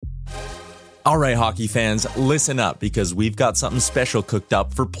All right, hockey fans, listen up because we've got something special cooked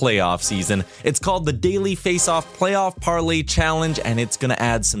up for playoff season. It's called the Daily Face-Off Playoff Parlay Challenge, and it's going to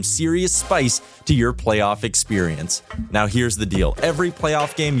add some serious spice to your playoff experience. Now, here's the deal. Every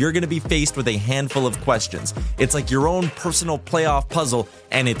playoff game, you're going to be faced with a handful of questions. It's like your own personal playoff puzzle,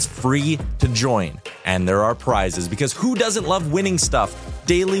 and it's free to join. And there are prizes, because who doesn't love winning stuff?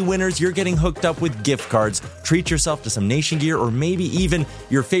 Daily winners, you're getting hooked up with gift cards. Treat yourself to some Nation gear or maybe even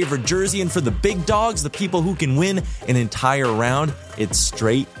your favorite jersey. And for the big dogs, the people who can win an entire round, it's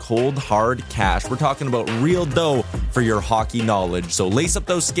straight, cold, hard cash. We're talking about real dough for your hockey knowledge. So lace up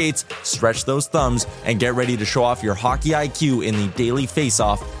those skates, stretch those thumbs, and get ready to show off your hockey IQ in the Daily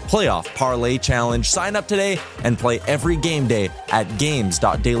Face-Off Playoff Parlay Challenge. Sign up today and play every game day at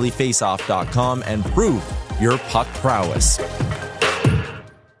games.dailyfaceoff.com and prove your puck prowess.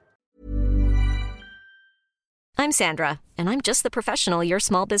 I'm Sandra, and I'm just the professional your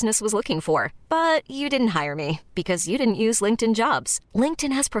small business was looking for. But you didn't hire me because you didn't use LinkedIn Jobs.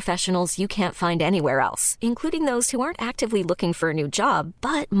 LinkedIn has professionals you can't find anywhere else, including those who aren't actively looking for a new job,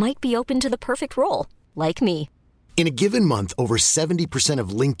 but might be open to the perfect role, like me. In a given month, over 70% of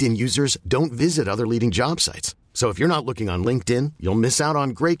LinkedIn users don't visit other leading job sites. So if you're not looking on LinkedIn, you'll miss out on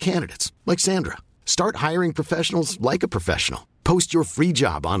great candidates like Sandra. Start hiring professionals like a professional. Post your free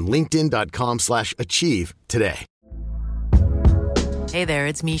job on linkedin.com/achieve today. Hey there,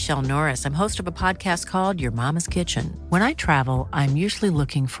 it's Michelle Norris. I'm host of a podcast called Your Mama's Kitchen. When I travel, I'm usually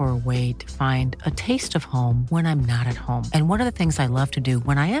looking for a way to find a taste of home when I'm not at home. And one of the things I love to do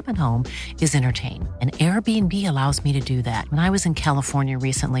when I am at home is entertain. And Airbnb allows me to do that. When I was in California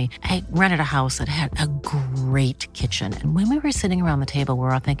recently, I rented a house that had a great kitchen. And when we were sitting around the table, we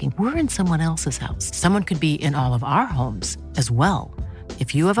were all thinking, we're in someone else's house. Someone could be in all of our homes as well.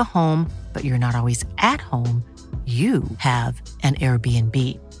 If you have a home, but you're not always at home, you have an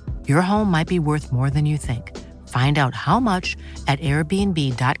Airbnb. Your home might be worth more than you think. Find out how much at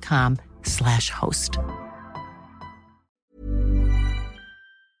airbnb.com/host.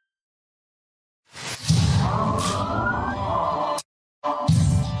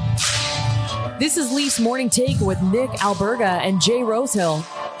 This is Leafs Morning Take with Nick Alberga and Jay Rosehill.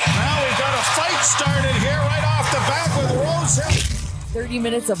 Now we've got a fight started here right off the bat with Rosehill. 30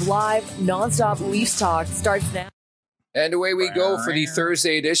 minutes of live, nonstop Leafs talk starts now. And away we go for the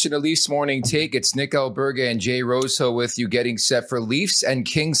Thursday edition of Leafs Morning Take. It's Nick Alberga and Jay Rosehill with you, getting set for Leafs and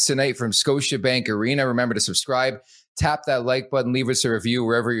Kings tonight from Scotiabank Arena. Remember to subscribe, tap that like button, leave us a review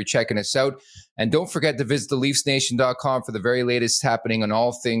wherever you're checking us out. And don't forget to visit theleafsnation.com for the very latest happening on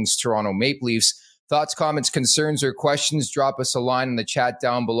all things Toronto Maple Leafs. Thoughts, comments, concerns, or questions, drop us a line in the chat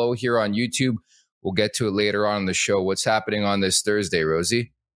down below here on YouTube. We'll get to it later on in the show. What's happening on this Thursday,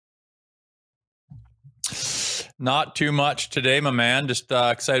 Rosie? Not too much today, my man. Just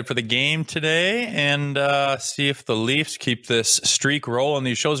excited for the game today and see if the Leafs keep this streak rolling.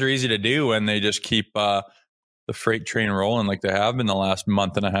 These shows are easy to do when they just keep the freight train rolling like they have been the last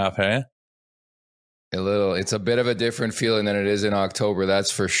month and a half, hey? It's a bit of a different feeling than it is in October,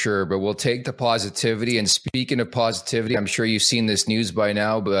 that's for sure. But we'll take the positivity. And speaking of positivity, I'm sure you've seen this news by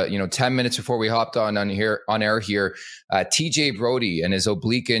now. But 10 minutes before we hopped on air here, TJ Brodie and his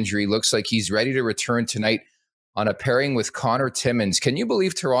oblique injury looks like he's ready to return tonight on a pairing with Connor Timmins. Can you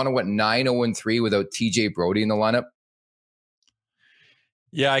believe Toronto went 9-0-3 without TJ Brodie in the lineup?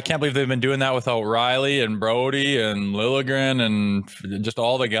 Yeah, I can't believe they've been doing that without Riley and Brodie and Liljegren and just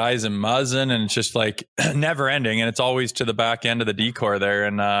all the guys in Muzzin, and it's just like never ending, and it's always to the back end of the decor there.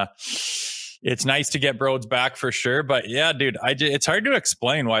 And it's nice to get Broads back for sure. But yeah, dude, it's hard to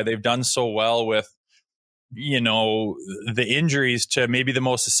explain why they've done so well with, the injuries to maybe the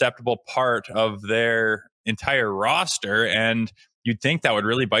most susceptible part of their entire roster. And you'd think that would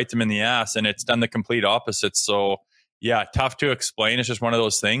really bite them in the ass, and it's done the complete opposite. So yeah, tough to explain. It's just one of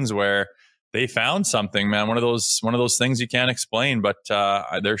those things where they found something, man. One of those things you can't explain, but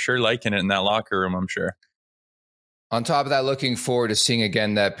they're sure liking it in that locker room, I'm sure. On top of that, looking forward to seeing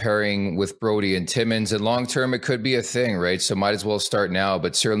again that pairing with Brodie and Timmins. And long term, it could be a thing, right? So might as well start now.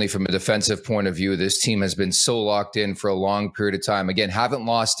 But certainly from a defensive point of view, this team has been so locked in for a long period of time. Again, haven't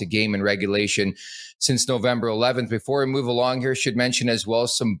lost a game in regulation since November 11th. Before we move along here, should mention as well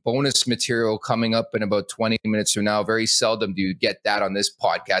some bonus material coming up in about 20 minutes from now. Very seldom do you get that on this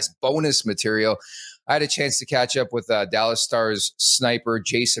podcast. Bonus material. I had a chance to catch up with Dallas Stars sniper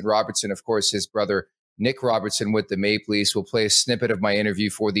Jason Robertson, of course, his brother Nick Robertson with the Maple Leafs. We'll play a snippet of my interview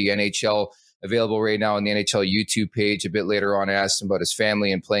for the NHL, available right now on the NHL YouTube page. A bit later on, I asked him about his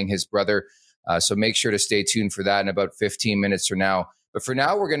family and playing his brother. So make sure to stay tuned for that in about 15 minutes from now. But for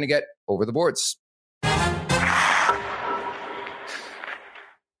now, we're going to get over the boards.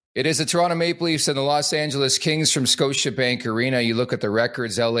 It is the Toronto Maple Leafs and the Los Angeles Kings from Scotiabank Arena. You look at the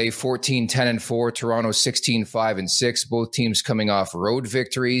records, LA 14-10-4, Toronto 16-5-6, both teams coming off road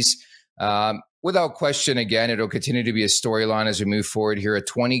victories. Without question, again, it'll continue to be a storyline as we move forward here. A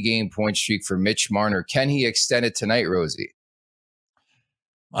 20-game point streak for Mitch Marner. Can he extend it tonight, Rosie?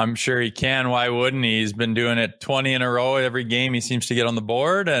 I'm sure he can. Why wouldn't he? He's been doing it 20 in a row. Every game he seems to get on the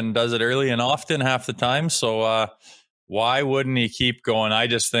board and does it early and often half the time. So, why wouldn't he keep going? I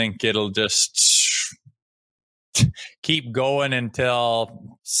just think it'll just keep going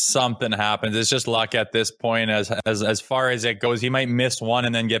until something happens. It's just luck at this point as far as it goes. He might miss one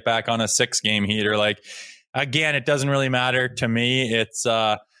and then get back on a 6-game heater. Like, again, it doesn't really matter to me. It's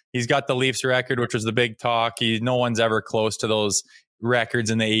he's got the Leafs record, which was the big talk. No one's ever close to those records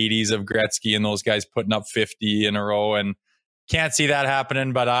in the 80s of Gretzky and those guys putting up 50 in a row, and can't see that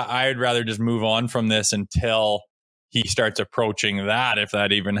happening. But I'd rather just move on from this until he starts approaching that, if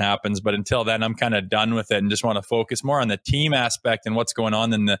that even happens. But until then, I'm kind of done with it and just want to focus more on the team aspect and what's going on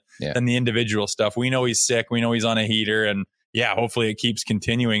than the individual stuff. We know he's sick. We know he's on a heater. And yeah, hopefully it keeps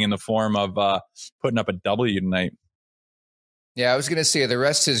continuing in the form of putting up a W tonight. Yeah, I was going to say the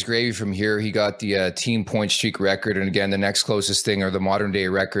rest is gravy from here. He got the team point streak record. And again, the next closest thing are the modern day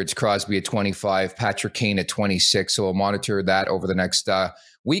records. Crosby at 25, Patrick Kane at 26. So we'll monitor that over the next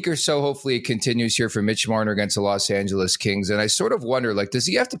week or so. Hopefully it continues here for Mitch Marner against the Los Angeles Kings. And I sort of wonder, like, does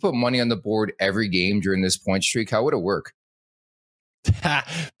he have to put money on the board every game during this point streak? How would it work?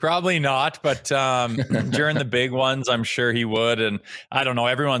 Probably not, but during the big ones, I'm sure he would. And I don't know,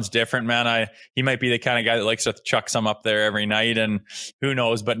 everyone's different, man. He might be the kind of guy that likes to chuck some up there every night, and who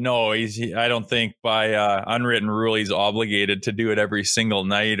knows? But no, I don't think by unwritten rule he's obligated to do it every single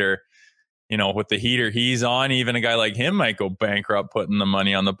night. Or, you know, with the heater he's on, even a guy like him might go bankrupt putting the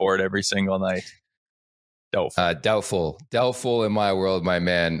money on the board every single night. Doubtful in my world, my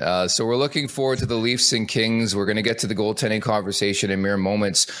man. So we're looking forward to the Leafs and Kings. We're going to get to the goaltending conversation in mere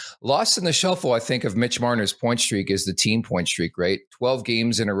moments. Lost in the shuffle, I think, of Mitch Marner's point streak is the team point streak, right? 12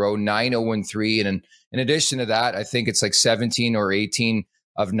 games in a row, 9-0-3. And in addition to that, I think it's like 17 or 18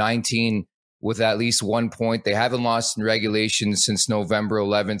 of 19 with at least 1 point. They haven't lost in regulation since November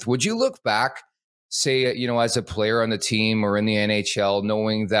 11th. Would you look back, say, you know, as a player on the team or in the NHL,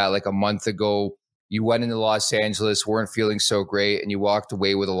 knowing that like a month ago, you went into Los Angeles, weren't feeling so great, and you walked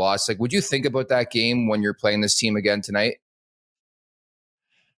away with a loss? Like, would you think about that game when you're playing this team again tonight?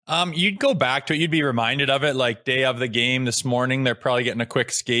 You'd go back to it. You'd be reminded of it, like day of the game this morning. They're probably getting a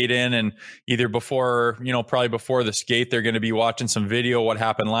quick skate in, and either probably before the skate, they're going to be watching some video. What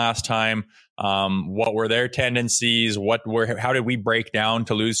happened last time? What were their tendencies? How did we break down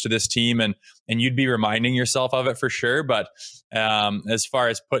to lose to this team? And you'd be reminding yourself of it for sure. But as far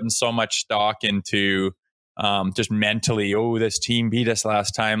as putting so much stock into just mentally, this team beat us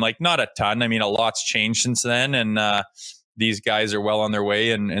last time, like not a ton. I mean, a lot's changed since then, and these guys are well on their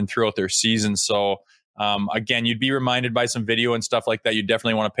way and throughout their season. So again, you'd be reminded by some video and stuff like that. You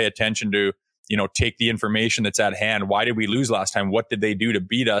definitely want to pay attention to, take the information that's at hand. Why did we lose last time? What did they do to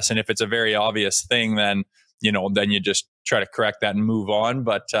beat us? And if it's a very obvious thing, then you just try to correct that and move on.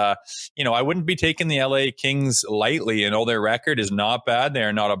 But, I wouldn't be taking the LA Kings lightly. Their record is not bad. They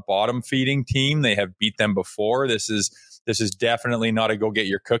are not a bottom feeding team. They have beat them before. This is definitely not a go get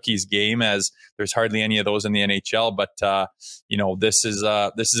your cookies game, as there's hardly any of those in the NHL. But, this is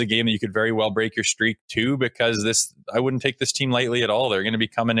a game that you could very well break your streak too, because I wouldn't take this team lightly at all. They're going to be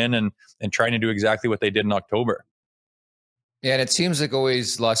coming in and trying to do exactly what they did in October. Yeah, and it seems like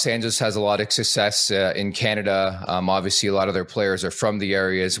always Los Angeles has a lot of success in Canada. Obviously, a lot of their players are from the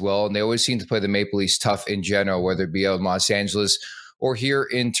area as well, and they always seem to play the Maple Leafs tough in general, whether it be out in Los Angeles or here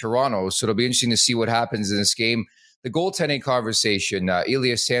in Toronto. So it'll be interesting to see what happens in this game. The goaltending conversation,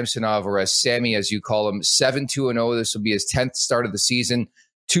 Ilya Samsonov, or as Sammy, as you call him, 7-2-0. This will be his 10th start of the season,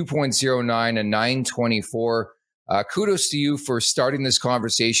 2.09 and 924. Kudos to you for starting this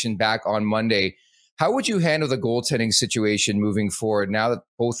conversation back on Monday. How would you handle the goaltending situation moving forward now that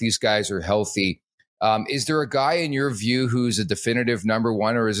both these guys are healthy? Is there a guy in your view who's a definitive number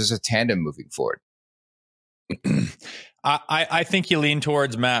one, or is this a tandem moving forward? I think you lean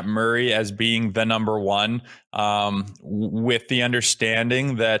towards Matt Murray as being the number one, with the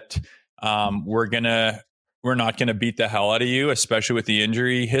understanding that we're not gonna beat the hell out of you, especially with the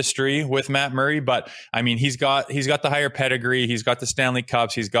injury history with Matt Murray. But I mean, he's got the higher pedigree, he's got the Stanley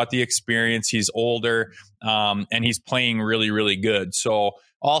Cups, he's got the experience, he's older, and he's playing really, really good. So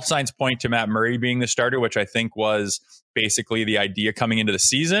all signs point to Matt Murray being the starter, which I think was basically the idea coming into the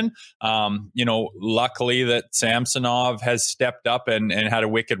season. Luckily that Samsonov has stepped up and had a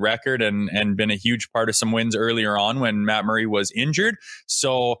wicked record and been a huge part of some wins earlier on when Matt Murray was injured.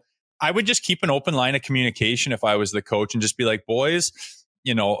 So I would just keep an open line of communication if I was the coach and just be like, boys,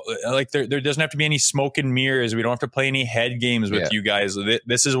 there doesn't have to be any smoke and mirrors. We don't have to play any head games with you guys.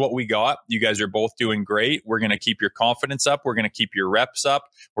 This is what we got. You guys are both doing great. We're going to keep your confidence up. We're going to keep your reps up.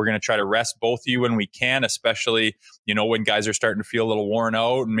 We're going to try to rest both of you when we can, especially, when guys are starting to feel a little worn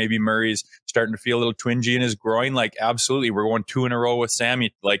out and maybe Murray's starting to feel a little twingy in his groin. Like, absolutely. We're going 2 in a row with Sam.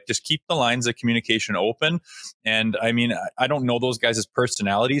 Just keep the lines of communication open. And I mean, I don't know those guys'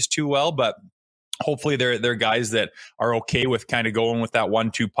 personalities too well, but hopefully they're guys that are okay with kind of going with that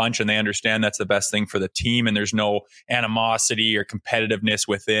 1-2 punch, and they understand that's the best thing for the team. And there's no animosity or competitiveness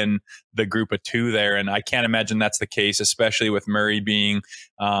within the group of 2 there. And I can't imagine that's the case, especially with Murray being,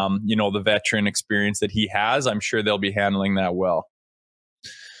 the veteran experience that he has. I'm sure they'll be handling that well.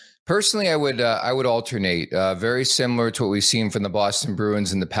 Personally, I would alternate, very similar to what we've seen from the Boston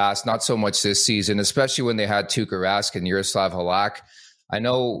Bruins in the past. Not so much this season, especially when they had Tuukka Rask and Jaroslav Halak. I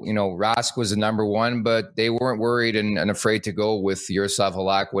know, Rask was the number 1, but they weren't worried and afraid to go with Jaroslav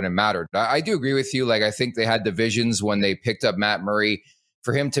Halak when it mattered. I do agree with you. Like, I think they had divisions when they picked up Matt Murray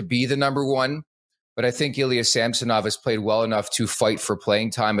for him to be the number 1. But I think Ilya Samsonov has played well enough to fight for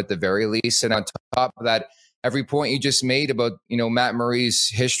playing time at the very least. And on top of that, every point you just made about, Matt Murray's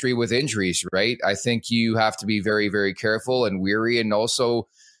history with injuries, right? I think you have to be very, very careful and wary, and also,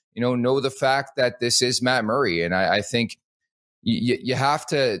 know the fact that this is Matt Murray. And I think you have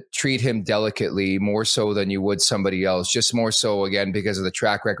to treat him delicately, more so than you would somebody else, just more so, again, because of the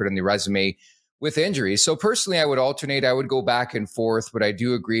track record and the resume with injuries. So personally, I would alternate. I would go back and forth, but I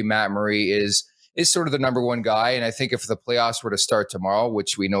do agree Matt Murray is sort of the number 1 guy. And I think if the playoffs were to start tomorrow,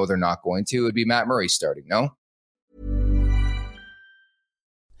 which we know they're not going to, it would be Matt Murray starting, no?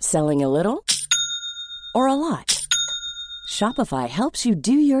 Selling a little or a lot? Shopify helps you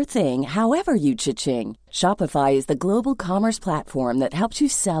do your thing however you cha-ching. Shopify is the global commerce platform that helps you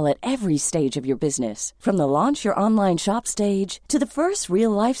sell at every stage of your business. From the launch your online shop stage to the first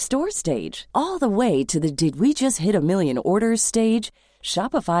real-life store stage, all the way to the did we just hit a million orders stage.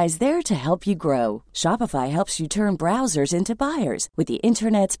 Shopify is there to help you grow. Shopify helps you turn browsers into buyers with the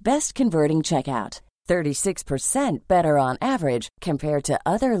internet's best converting checkout. 36% better on average compared to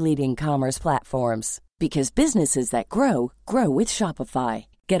other leading commerce platforms. Because businesses that grow, grow with Shopify.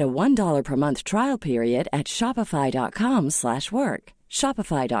 Get a $1 per month trial period at shopify.com/work.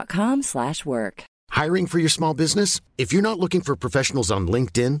 Shopify.com/work. Hiring for your small business? If you're not looking for professionals on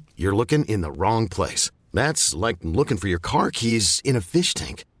LinkedIn, you're looking in the wrong place. That's like looking for your car keys in a fish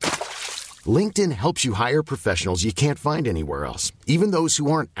tank. LinkedIn helps you hire professionals you can't find anywhere else, even those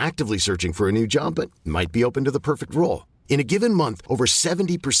who aren't actively searching for a new job but might be open to the perfect role. In a given month, over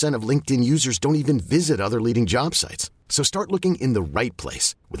 70% of LinkedIn users don't even visit other leading job sites. So start looking in the right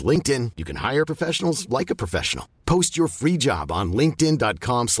place. With LinkedIn, you can hire professionals like a professional. Post your free job on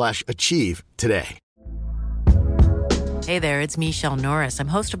linkedin.com/achieve today. Hey there, it's Michelle Norris. I'm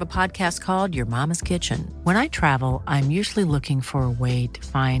host of a podcast called Your Mama's Kitchen. When I travel, I'm usually looking for a way to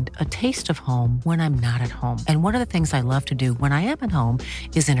find a taste of home when I'm not at home. And one of the things I love to do when I am at home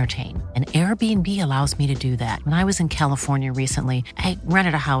is entertain. And Airbnb allows me to do that. When I was in California recently, I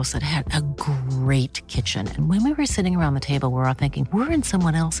rented a house that had a great kitchen. And when we were sitting around the table, we were all thinking, we're in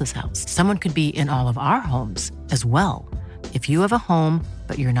someone else's house. Someone could be in all of our homes as well. If you have a home,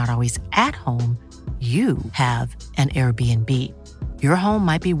 but you're not always at home, you have an Airbnb. Your home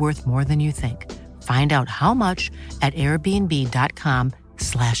might be worth more than you think. Find out how much at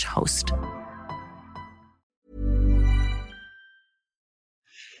airbnb.com/host.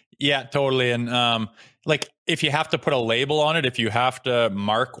 Yeah, totally. And if you have to put a label on it, if you have to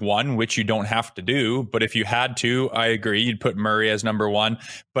mark one, which you don't have to do, but if you had to, I agree, you'd put Murray as number 1.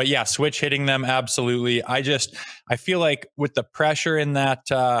 But yeah, switch hitting them, absolutely. I feel like with the pressure in that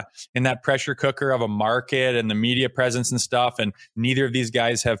pressure cooker of a market and the media presence and stuff, and neither of these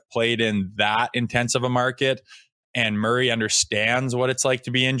guys have played in that intense of a market, and Murray understands what it's like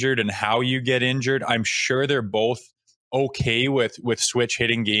to be injured and how you get injured, I'm sure they're both okay with switch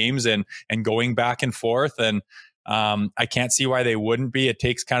hitting games and going back and forth. And I can't see why they wouldn't be. It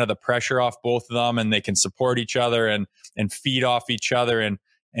takes kind of the pressure off both of them, and they can support each other and feed off each other and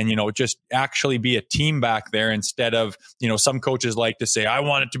just actually be a team back there, instead of, some coaches like to say, I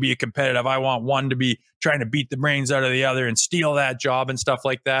want it to be a competitive. I want one to be trying to beat the brains out of the other and steal that job and stuff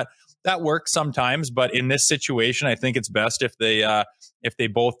like that. that works sometimes. But in this situation, I think it's best if they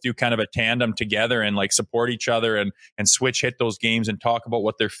both do kind of a tandem together and like support each other and switch hit those games and talk about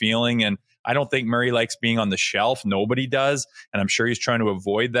what they're feeling. And I don't think Murray likes being on the shelf. Nobody does. And I'm sure he's trying to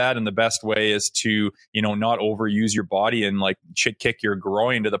avoid that. And the best way is to, not overuse your body and like shit kick your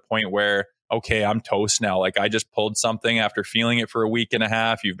groin to the point where, okay, I'm toast now. Like I just pulled something after feeling it for a week and a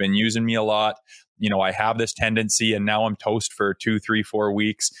half. You've been using me a lot. I have this tendency and now I'm toast for 2, 3, 4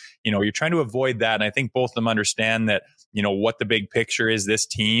 weeks. You're trying to avoid that. And I think both of them understand that, what the big picture is, this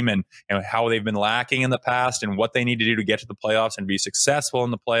team and how they've been lacking in the past and what they need to do to get to the playoffs and be successful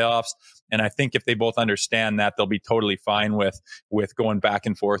in the playoffs. And I think if they both understand that, they'll be totally fine with going back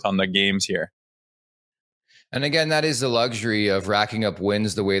and forth on the games here. And again, that is the luxury of racking up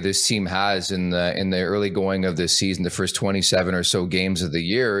wins the way this team has in the early going of this season, the first 27 or so games of the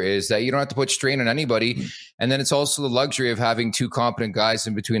year, is that you don't have to put strain on anybody. And then it's also the luxury of having two competent guys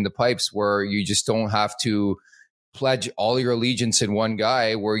in between the pipes where you just don't have to pledge all your allegiance in one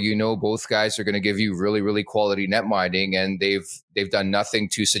guy, where both guys are going to give you really, really quality net minding, and they've done nothing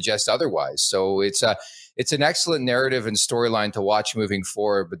to suggest otherwise. So it's an excellent narrative and storyline to watch moving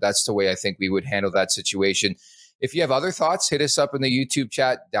forward, but that's the way I think we would handle that situation. If you have other thoughts, hit us up in the YouTube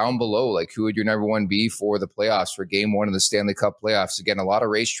chat down below. Like, who would your number one be for the playoffs, for game one of the Stanley Cup playoffs? Again, a lot of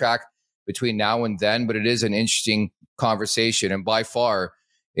racetrack between now and then, but it is an interesting conversation. And by far,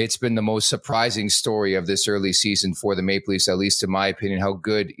 it's been the most surprising story of this early season for the Maple Leafs, at least in my opinion, how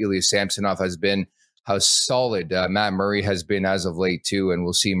good Ilya Samsonov has been, how solid Matt Murray has been as of late too. And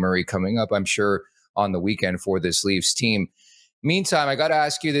we'll see Murray coming up, I'm sure, on the weekend for this Leafs team. Meantime, I got to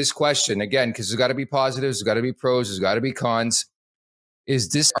ask you this question again, because there's got to be positives, there's got to be pros, there's got to be cons.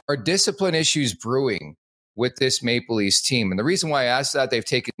 Are discipline issues brewing with this Maple Leafs team? And the reason why I asked that, they've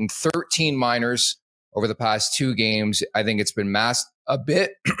taken 13 minors over the past 2 games. I think it's been masked a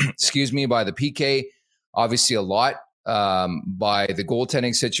bit, by the PK, obviously a lot by the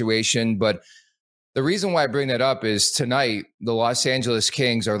goaltending situation. But the reason why I bring that up is tonight, the Los Angeles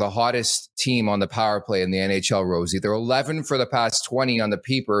Kings are the hottest team on the power play in the NHL, Rosie. They're 11 for the past 20 on the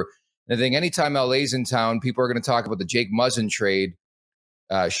peeper. And I think anytime LA's in town, people are going to talk about the Jake Muzzin trade.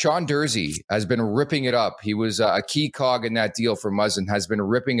 Sean Durzi has been ripping it up. He was a key cog in that deal for Muzzin, has been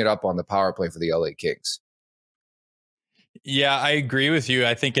ripping it up on the power play for the LA Kings. Yeah, I agree with you.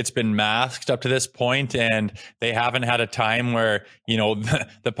 I think it's been masked up to this point, and they haven't had a time where,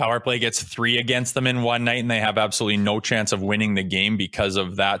 the power play gets 3 against them in one night and they have absolutely no chance of winning the game because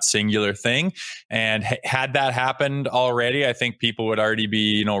of that singular thing. And had that happened already, I think people would already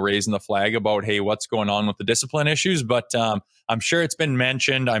be, raising the flag about, hey, what's going on with the discipline issues? But I'm sure it's been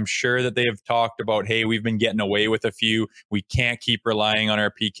mentioned. I'm sure that they've talked about, hey, we've been getting away with a few. We can't keep relying on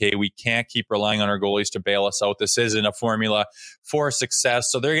our PK. We can't keep relying on our goalies to bail us out. This isn't a formula for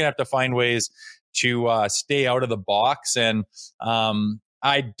success. So they're going to have to find ways to stay out of the box. And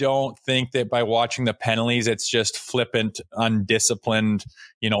I don't think that by watching the penalties, it's just flippant, undisciplined,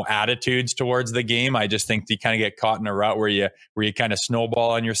 attitudes towards the game. I just think you kind of get caught in a rut where you kind of snowball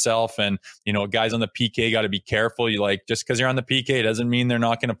on yourself. And, guys on the PK got to be careful. Just because you're on the PK doesn't mean they're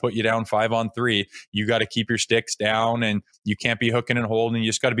not going to put you down 5-on-3. You got to keep your sticks down and you can't be hooking and holding. You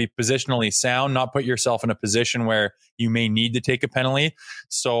just got to be positionally sound, not put yourself in a position where you may need to take a penalty.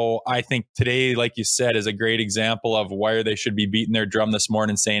 So I think today, like you said, is a great example of where they should be beating their drum this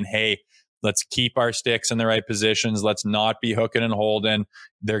morning, saying, hey, let's keep our sticks in the right positions. Let's not be hooking and holding.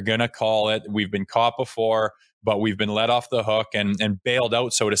 They're going to call it. We've been caught before, but we've been let off the hook and bailed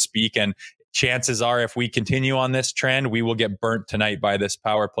out, so to speak. And chances are, if we continue on this trend, we will get burnt tonight by this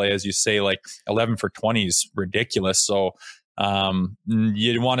power play. As you say, 11 for 20 is ridiculous. So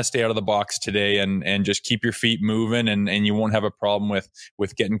you want to stay out of the box today and just keep your feet moving, and you won't have a problem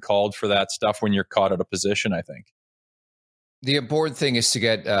with getting called for that stuff when you're caught out of position, I think. The important thing is to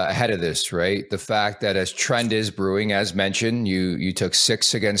get ahead of this, right? The fact that as trend is brewing, as mentioned, you took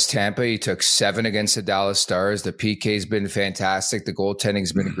 6 against Tampa, you took 7 against the Dallas Stars. The PK's been fantastic. The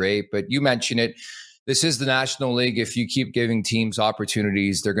goaltending's been great, but you mentioned it. This is the National League. If you keep giving teams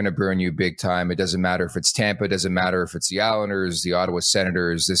opportunities, they're going to burn you big time. It doesn't matter if it's Tampa, it doesn't matter if it's the Islanders, the Ottawa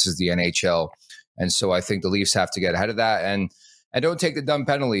Senators. This is the NHL. And so I think the Leafs have to get ahead of that. And don't take the dumb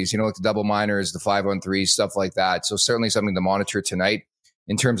penalties, like the double minors, the 5-on-3, stuff like that. So certainly something to monitor tonight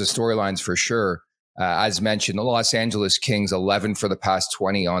in terms of storylines for sure. As mentioned, the Los Angeles Kings, 11 for the past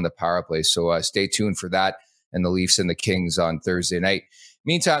 20 on the power play. So stay tuned for that and the Leafs and the Kings on Thursday night.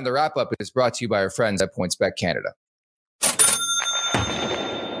 Meantime, the wrap-up is brought to you by our friends at PointsBet Canada.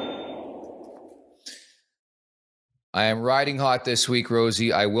 I am riding hot this week,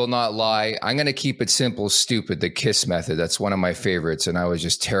 Rosie. I will not lie. I'm going to keep it simple, stupid, the KISS method. That's one of my favorites. And I was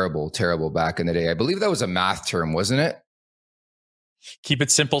just terrible back in the day. I believe that was a math term, wasn't it? Keep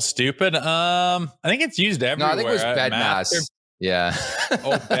it simple, stupid. I think it's used everywhere. No, I think it was bed math. Yeah.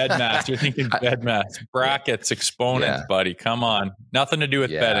 Bed math. You're thinking bed math. Brackets, exponents, buddy. Come on. Nothing to do with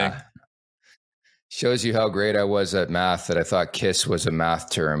betting. Shows you how great I was at math that I thought KISS was a math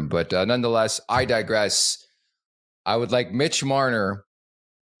term. But nonetheless, I digress. I would like Mitch Marner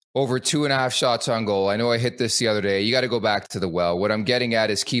over 2.5 shots on goal. I know I hit this the other day. You got to go back to the well. What I'm getting at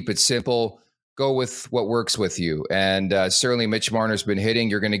is keep it simple. Go with what works with you. And certainly Mitch Marner's been hitting.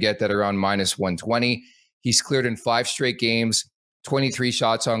 You're going to get that around minus 120. He's cleared in 5 straight games, 23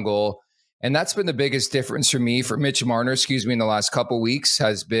 shots on goal. And that's been the biggest difference for me, for Mitch Marner, in the last couple of weeks,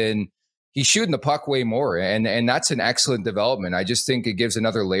 has been he's shooting the puck way more. And that's an excellent development. I just think it gives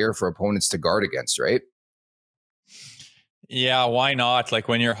another layer for opponents to guard against, right? Yeah, why not? Like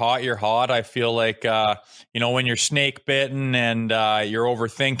when you're hot, you're hot. I feel like, when you're snake bitten and you're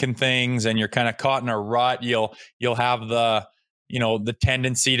overthinking things and you're kind of caught in a rut, you'll have the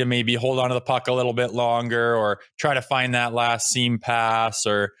tendency to maybe hold on to the puck a little bit longer or try to find that last seam pass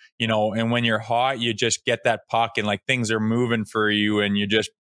or, and when you're hot, you just get that puck and like things are moving for you and you just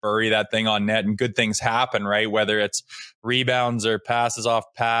bury that thing on net and good things happen, right? Whether it's rebounds or passes off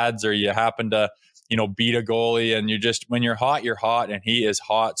pads or you happen to, beat a goalie and when you're hot and he is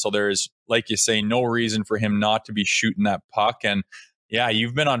hot. So there's, like you say, no reason for him not to be shooting that puck. And yeah,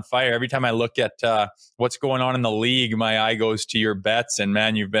 you've been on fire. Every time I look at what's going on in the league, my eye goes to your bets and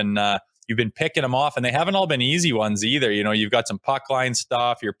man, you've been picking them off and they haven't all been easy ones either. You've got some puck line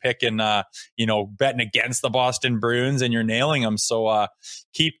stuff. You're picking, betting against the Boston Bruins and you're nailing them. So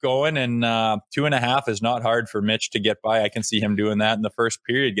keep going. And 2.5 is not hard for Mitch to get by. I can see him doing that in the first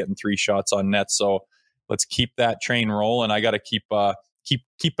period, getting 3 shots on net. So let's keep that train rolling. I got to keep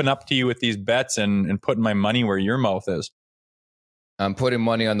keeping up to you with these bets and putting my money where your mouth is. I'm putting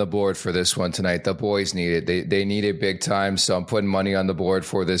money on the board for this one tonight. The boys need it. They need it big time. So I'm putting money on the board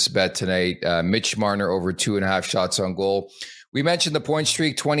for this bet tonight. Mitch Marner over 2.5 shots on goal. We mentioned the point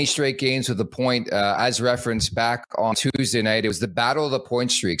streak, 20 straight games with a point. As referenced back on Tuesday night, it was the battle of the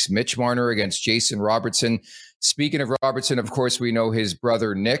point streaks. Mitch Marner against Jason Robertson. Speaking of Robertson, of course, we know his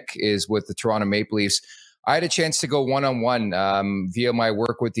brother Nick is with the Toronto Maple Leafs. I had a chance to go one-on-one via my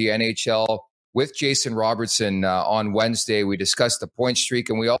work with the NHL with Jason Robertson on Wednesday. We discussed the point streak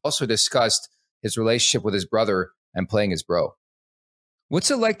and we also discussed his relationship with his brother and playing his bro. What's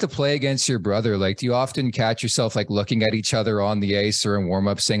it like to play against your brother? Like, do you often catch yourself like looking at each other on the ice or in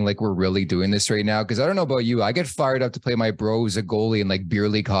warm-up saying like, we're really doing this right now? Because I don't know about you. I get fired up to play my bro who's a goalie in like beer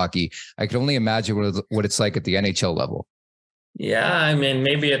league hockey. I can only imagine what it's like at the NHL level. Yeah, I mean,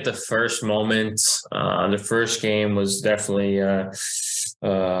 maybe at the first moment, the first game was definitely an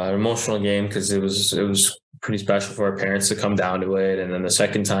emotional game because it was pretty special for our parents to come down to it. And then the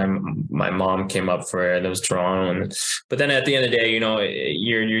second time, my mom came up for it. It was Toronto. But then at the end of the day,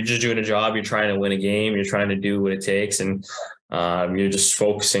 you're just doing a job. You're trying to win a game. You're trying to do what it takes, and you're just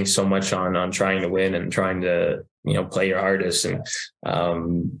focusing so much on trying to win and trying to play your hardest. And I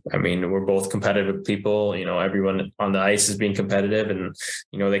mean, we're both competitive people. Everyone on the ice is being competitive, and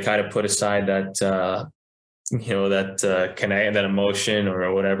they kind of put aside that that emotion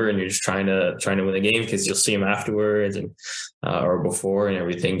or whatever, and you're just trying to win the game because you'll see them afterwards and or before and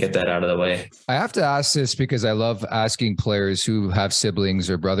everything. Get that out of the way. I have to ask this because I love asking players who have siblings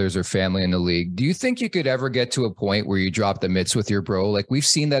or brothers or family in the league. Do you think you could ever get to a point where you drop the mitts with your bro? Like, we've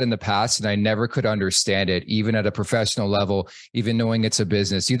seen that in the past, and I never could understand it, even at a professional level, even knowing it's a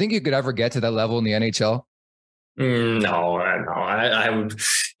business. Do you think you could ever get to that level in the NHL? No. I would,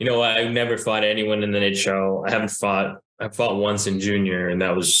 I've never fought anyone in the NHL. I fought once in junior, and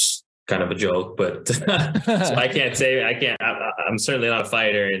that was kind of a joke, but so I'm certainly not a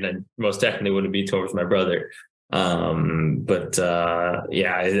fighter, and I most definitely wouldn't be towards my brother. It's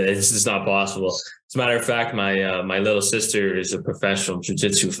just not possible. As a matter of fact, my little sister is a professional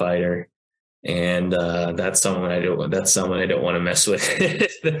jiu-jitsu fighter. And that's someone I don't want to mess with.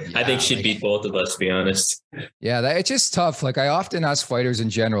 I think she'd beat both of us, to be honest. Yeah, it's just tough. Like, I often ask fighters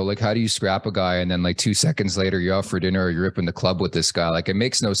in general, like, how do you scrap a guy? And then like 2 seconds later, you're out for dinner or you're up in the club with this guy. Like, it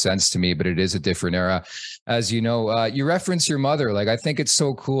makes no sense to me, but it is a different era. As you know, you reference your mother. Like, I think it's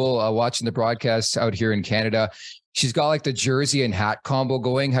so cool watching the broadcast out here in Canada. she's got like the jersey and hat combo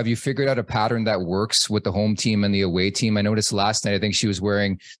going. Have you figured out a pattern that works with the home team and the away team? I noticed last night, I think she was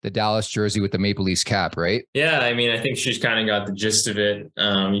wearing the Dallas jersey with the Maple Leafs cap, right? Yeah, I mean, I think she's kind of got the gist of it.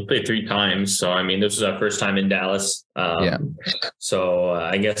 You played 3 times. So, I mean, this was our first time in Dallas. So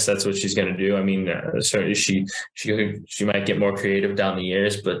I guess that's what she's going to do. I mean, certainly she might get more creative down the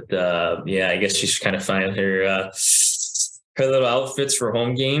years, but yeah, I guess she's kind of finding her little outfits for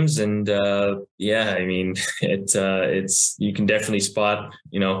home games. And yeah, I mean, it's you can definitely spot,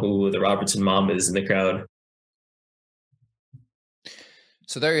 who the Robertson mom is in the crowd.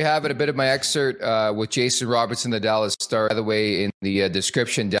 So there you have it, a bit of my excerpt with Jason Robertson, the Dallas Star. By the way, in the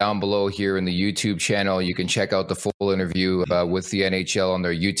description down below here in the YouTube channel, you can check out the full interview with the NHL on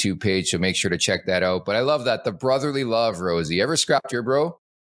their YouTube page, so make sure to check that out. But I love that, the brotherly love, Rosie. Ever scrapped your bro?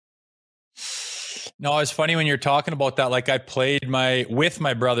 No, it's funny when you're talking about that. Like I played with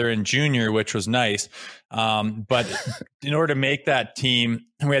my brother in junior, which was nice. But in order to make that team,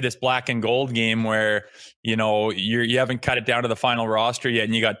 we had this black and gold game where, you haven't cut it down to the final roster yet.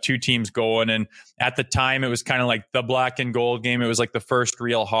 And you got 2 teams going. And at the time it was kind of like the black and gold game. It was like the first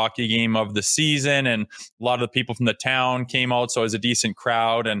real hockey game of the season. And a lot of the people from the town came out. So it was a decent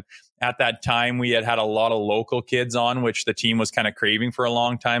crowd. And at that time, we had a lot of local kids on, which the team was kind of craving for a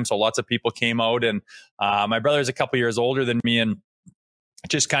long time. So lots of people came out, and my brother's a couple years older than me, and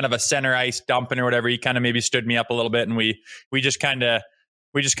just kind of a center ice dumping or whatever. He kind of maybe stood me up a little bit, and we just kind of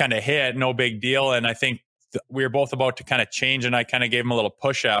hit, no big deal. And I think we were both about to kind of change, and I kind of gave him a little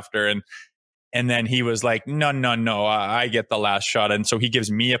push after, and then he was like, no, I get the last shot, and so he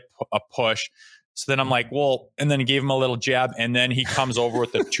gives me a push. So then I'm like, well, and then he gave him a little jab, and then he comes over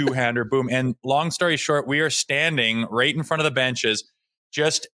with a 2-hander, boom. And long story short, we are standing right in front of the benches,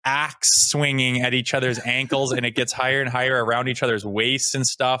 just axe swinging at each other's ankles, and it gets higher and higher around each other's waists and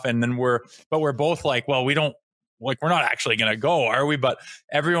stuff. And then we're both like, well, we're not actually going to go, are we? But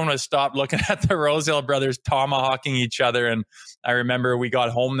everyone was stopped looking at the Rosehill brothers tomahawking each other. And I remember we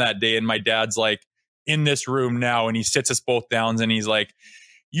got home that day, and my dad's like, in this room now, and he sits us both down, and he's like,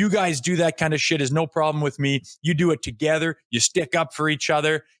 you guys do that kind of shit is no problem with me. You do it together. You stick up for each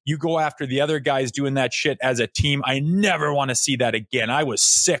other. You go after the other guys doing that shit as a team. I never want to see that again. I was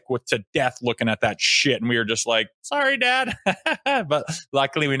sick to death looking at that shit. And we were just like, sorry, Dad. But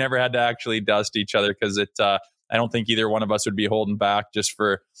luckily we never had to actually dust each other, because I don't think either one of us would be holding back just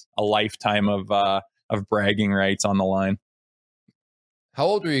for a lifetime of bragging rights on the line. How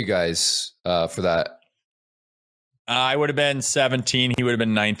old were you guys for that? I would have been 17. He would have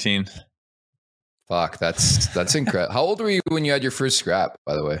been 19. Fuck, that's incredible. How old were you when you had your first scrap,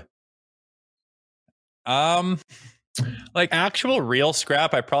 by the way? Like actual real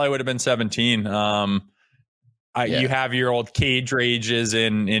scrap, I probably would have been 17. You have your old cage rages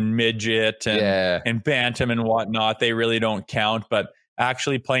in midget and bantam and whatnot. They really don't count, but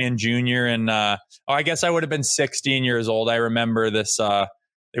actually playing junior and I guess I would have been 16 years old. I remember this.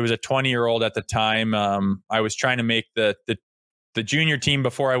 It was a 20-year-old at the time. I was trying to make the junior team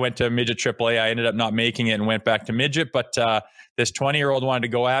before I went to midget AAA. I ended up not making it and went back to midget. But this 20-year-old wanted to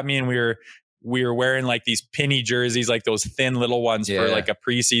go at me, and we were wearing like these pinny jerseys, like those thin little ones for like a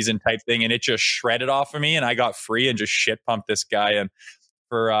preseason type thing, and it just shredded off of me, and I got free and just shit pumped this guy. And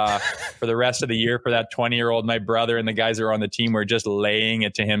for the rest of the year, for that 20-year-old, my brother and the guys that were on the team were just laying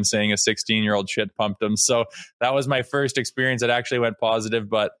it to him, saying a 16-year-old shit pumped him. So that was my first experience that actually went positive.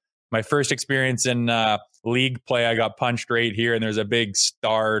 But my first experience in league play, I got punched right here, and there's a big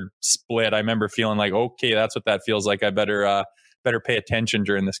star split. I remember feeling like, okay, that's what that feels like. I better pay attention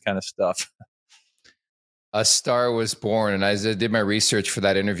during this kind of stuff. A star was born, and I did my research for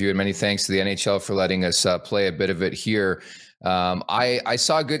that interview, and many thanks to the NHL for letting us play a bit of it here. I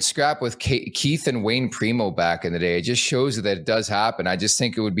saw a good scrap with Keith and Wayne Primo back in the day. It just shows that it does happen. I just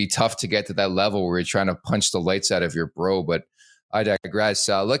think it would be tough to get to that level where you're trying to punch the lights out of your bro, but I digress.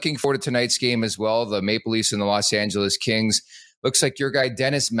 Looking forward to tonight's game as well. The Maple Leafs and the Los Angeles Kings. Looks like your guy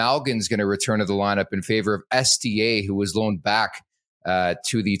Dennis Malgin's going to return to the lineup in favor of SDA, who was loaned back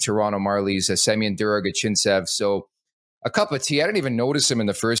to the Toronto Marlies, Semyon Duragachintsev. So a cup of tea. I didn't even notice him in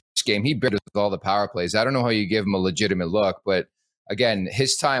the first game. He bit with all the power plays. I don't know how you give him a legitimate look, but again,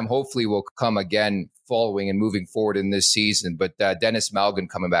 his time hopefully will come again following and moving forward in this season. But Dennis Malgin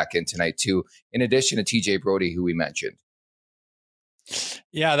coming back in tonight too, in addition to TJ Brody, who we mentioned.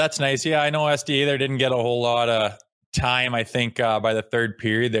 Yeah, that's nice. Yeah, I know SDA there didn't get a whole lot of time. I think by the third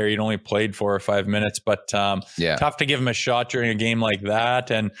period there, he'd only played 4 or 5 minutes, but tough to give him a shot during a game like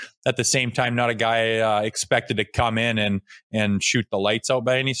that. And at the same time, not a guy expected to come in and shoot the lights out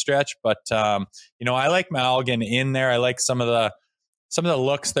by any stretch. But I like Malgin in there. I like some of the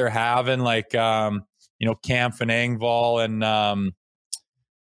looks they're having. Like Kampf and Engvall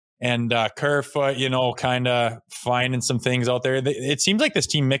and Kerfoot, kind of finding some things out there. It seems like this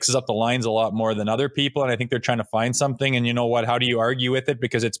team mixes up the lines a lot more than other people, and I think they're trying to find something. And you know what? How do you argue with it?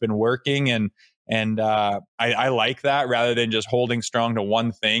 Because it's been working, and I like that rather than just holding strong to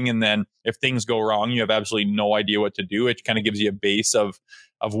one thing. And then if things go wrong, you have absolutely no idea what to do. It kind of gives you a base of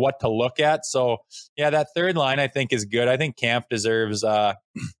what to look at. So yeah, that third line I think is good. I think Kampf deserves a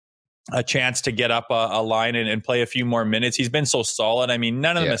chance to get up a line and play a few more minutes. He's been so solid. I mean,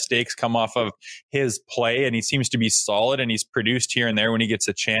 none of the mistakes come off of his play, and he seems to be solid, and he's produced here and there when he gets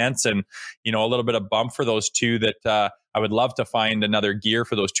a chance. And, a little bit of bump for those two that I would love to find another gear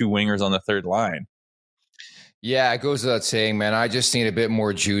for those two wingers on the third line. Yeah, it goes without saying, man. I just need a bit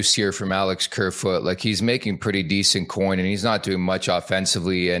more juice here from Alex Kerfoot. Like, he's making pretty decent coin, and he's not doing much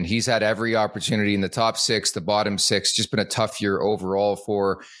offensively. And he's had every opportunity in the top six, the bottom six. Just been a tough year overall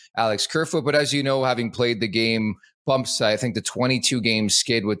for Alex Kerfoot. But as you know, having played the game, bumps, I think, the 22-game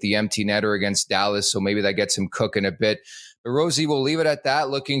skid with the empty netter against Dallas. So maybe that gets him cooking a bit. But Rosie, we'll leave it at that.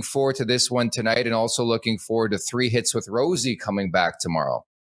 Looking forward to this one tonight, and also looking forward to 3 hits with Rosie coming back tomorrow.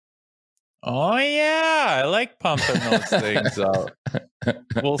 Oh, yeah. I like pumping those things out.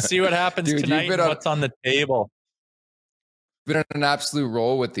 We'll see what happens tonight and what's on the table. Been on an absolute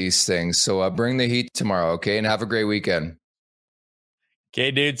roll with these things. So bring the heat tomorrow, okay? And have a great weekend.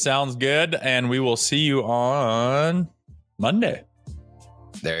 Okay, dude. Sounds good. And we will see you on Monday.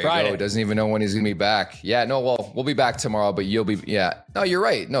 There you go. Doesn't even know when he's going to be back. Yeah, no, well, we'll be back tomorrow, but you'll be, No, you're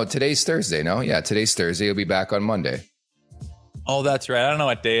right. No, today's Thursday. No, yeah, today's Thursday. You'll be back on Monday. Oh, that's right. I don't know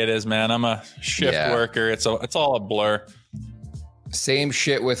what day it is, man. I'm a shift worker. It's all a blur. Same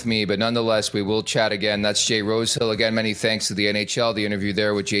shit with me, but nonetheless, we will chat again. That's Jay Rosehill. Again, many thanks to the NHL, the interview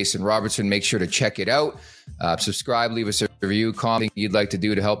there with Jason Robertson. Make sure to check it out. Subscribe, leave us a review, comment you'd like to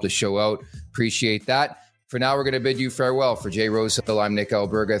do to help the show out. Appreciate that. For now, we're going to bid you farewell. For Jay Rosehill, I'm Nick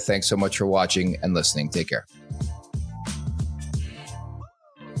Alberga. Thanks so much for watching and listening. Take care.